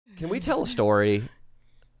Can we tell a story,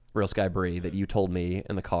 Real Sky Bree, that you told me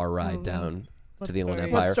in the car ride down to the Inland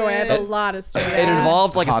Empire? What story? I have a lot of stories. It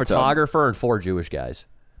involved like a Hot tub. photographer and 4 Jewish guys.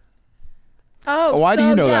 Oh, Why do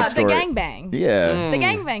you know that story? The gangbang. Yeah. The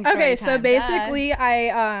gangbang story Okay, so time, basically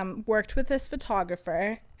I worked with this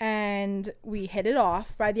photographer and we hit it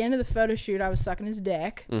off. By the end of the photo shoot, I was sucking his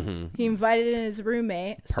dick. He invited in his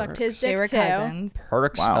roommate, sucked his dick They were too. cousins.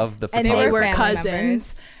 Perks of the And photographer. they were family cousins.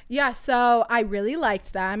 members. Yeah, so I really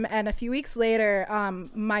liked them. And a few weeks later,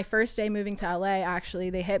 my first day moving to LA, actually,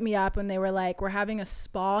 they hit me up and they were like, we're having a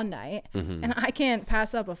spa night. And I can't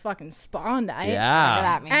pass up a fucking spa night. Yeah.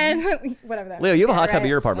 Whatever that means. And whatever that Leo, you have a means, hot tub right? at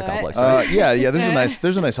your apartment complex, right? Yeah.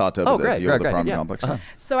 There's a nice hot tub. Oh, at the great, view of great, the apartment yeah. complex.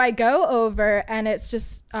 So I go over and it's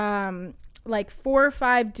just like 4 or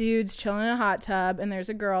 5 dudes chilling in a hot tub and there's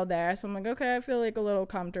a girl there. So I'm like, okay, I feel like a little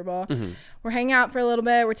comfortable. We're hanging out for a little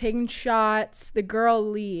bit. We're taking shots. The girl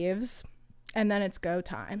leaves. And then it's go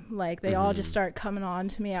time. Like they all just start coming on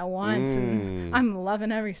to me at once, and I'm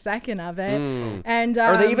loving every second of it. And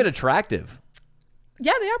Are they even attractive?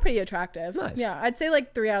 Yeah, they are pretty attractive. Nice. Yeah, I'd say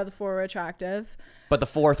like 3 out of the 4 were attractive. But the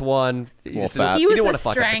 4th one, Well, fat. He you was didn't wanna the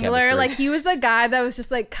fuck up the strangler. chemistry. Like he was the guy that was just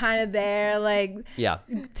like kind of there, like yeah,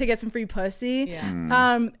 to get some free pussy.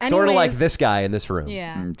 Yeah. sort of like Anyways, this guy in this room.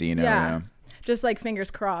 Yeah. Dino. Yeah. Yeah. Just like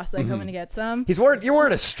fingers crossed, like hoping to get some. You're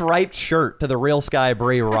wearing a striped shirt to the Real Sky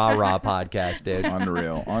Bree Rah Rah podcast, dude.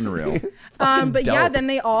 Unreal. But yeah, dope. then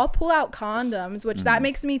they all pull out condoms, which that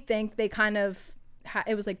makes me think they kind of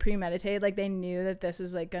it was like premeditated, like they knew that this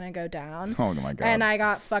was like gonna go down. Oh my god. And I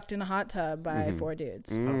got fucked in a hot tub by 4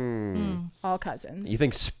 dudes, all cousins. You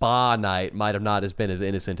think spa night might have not been as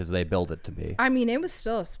innocent as they build it to be? I mean, it was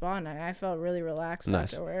still a spa night. I felt really relaxed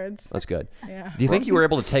Nice. afterwards. That's good. Yeah. Do you think you were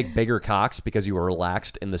able to take bigger cocks because you were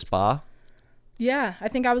relaxed in the spa? Yeah, I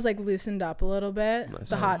think I was like loosened up a little bit. Nice.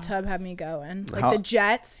 The hot tub had me going. Like How- the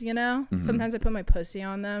jets, you know? Sometimes I put my pussy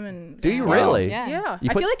on them and Do you really? Yeah. Yeah. You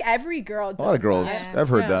I put- feel like every girl does a lot of girls. that. I've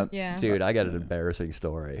heard Yeah. that. Yeah. Dude, I got an embarrassing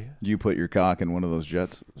story. You put your cock in one of those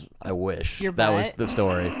jets. I wish Your that was butt? the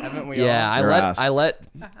story. Haven't we Yeah, all? I Your let.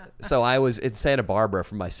 ass. So I was in Santa Barbara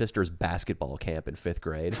for my sister's basketball camp in 5th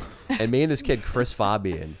grade, and me and this kid Chris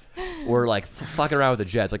Fabian were like fucking around with the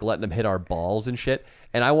Jets, like letting them hit our balls and shit.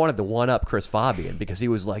 And I wanted to one up Chris Fabian because he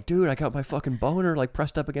was like, dude, I got my fucking boner like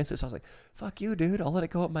pressed up against this. I was like, fuck you, dude. I'll let it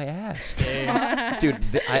go up my ass. Dude,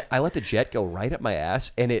 I let the jet go right up my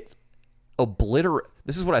ass, and it obliterate.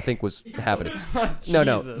 This is what I think was happening.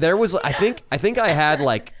 No, there was. I think I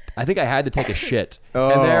had to take a shit,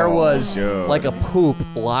 and there was God. like a poop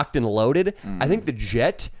locked and loaded. I think the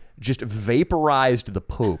jet just vaporized the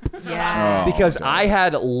poop. Yeah. Because I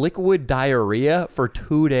had liquid diarrhea for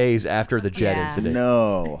 2 days after the jet Yeah. incident.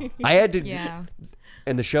 No. I had to. Yeah.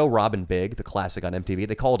 In the show Robin Big, the classic on MTV,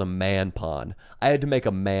 they call it a man pond. I had to make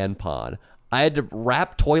a man pond. I had to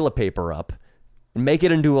wrap toilet paper up and make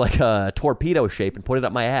it into like a torpedo shape and put it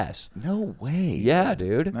up my ass. No way. Yeah,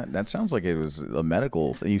 dude. That sounds like it was a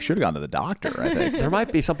medical thing. You should have gone to the doctor, I think. There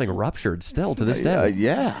might be something ruptured still to this day.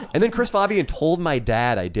 Yeah. And then Chris Fabian told my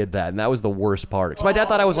dad I did that, and that was the worst part. So my dad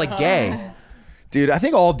thought I was like gay. Dude, I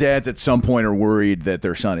think all dads at some point are worried that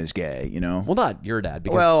their son is gay, you know? Well, not your dad,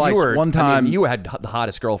 because Well, you were one I mean, time- you had the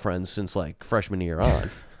hottest girlfriends since like freshman year on.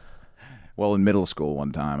 Well, in middle school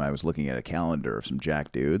one time, I was looking at a calendar of some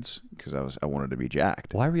jacked dudes because I wanted to be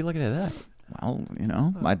jacked. Why were you looking at that? Well, you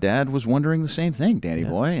know, my dad was wondering the same thing, Danny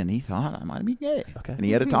boy, and he thought I might be gay. Okay. And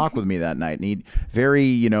he had a talk with me that night, and he very,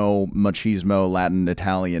 you know, machismo, Latin,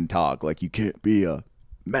 Italian talk, like you can't be a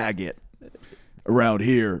maggot around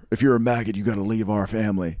here. If you're a maggot, you got to leave our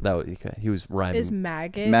family. That was, okay. He was rhyming. Is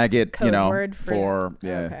maggot Maggot, code you know, word for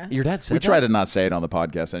yeah. Okay. Your dad said We try that? to not say it on the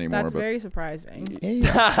podcast anymore, That's but very surprising.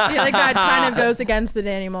 yeah. I feel like that kind of goes against the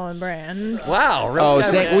Danny Mullen brand. Wow. Real Oh,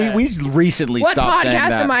 Sky- we recently What stopped saying podcast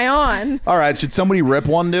that. am I on? All right, should somebody rip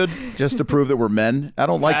one, dude, just to prove that we're men? I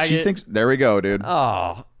don't like. She Faggot. thinks. There we go, dude.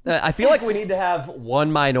 Oh, I feel like we need to have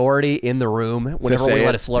one minority in the room whenever say we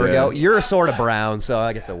let it. a slur Yeah. go. You're sort of brown, so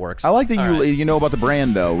I guess it works. I like that All right. you know about the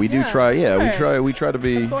brand though. We do Yeah, try. Yeah, of course. we try to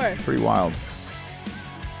be Of course. pretty wild.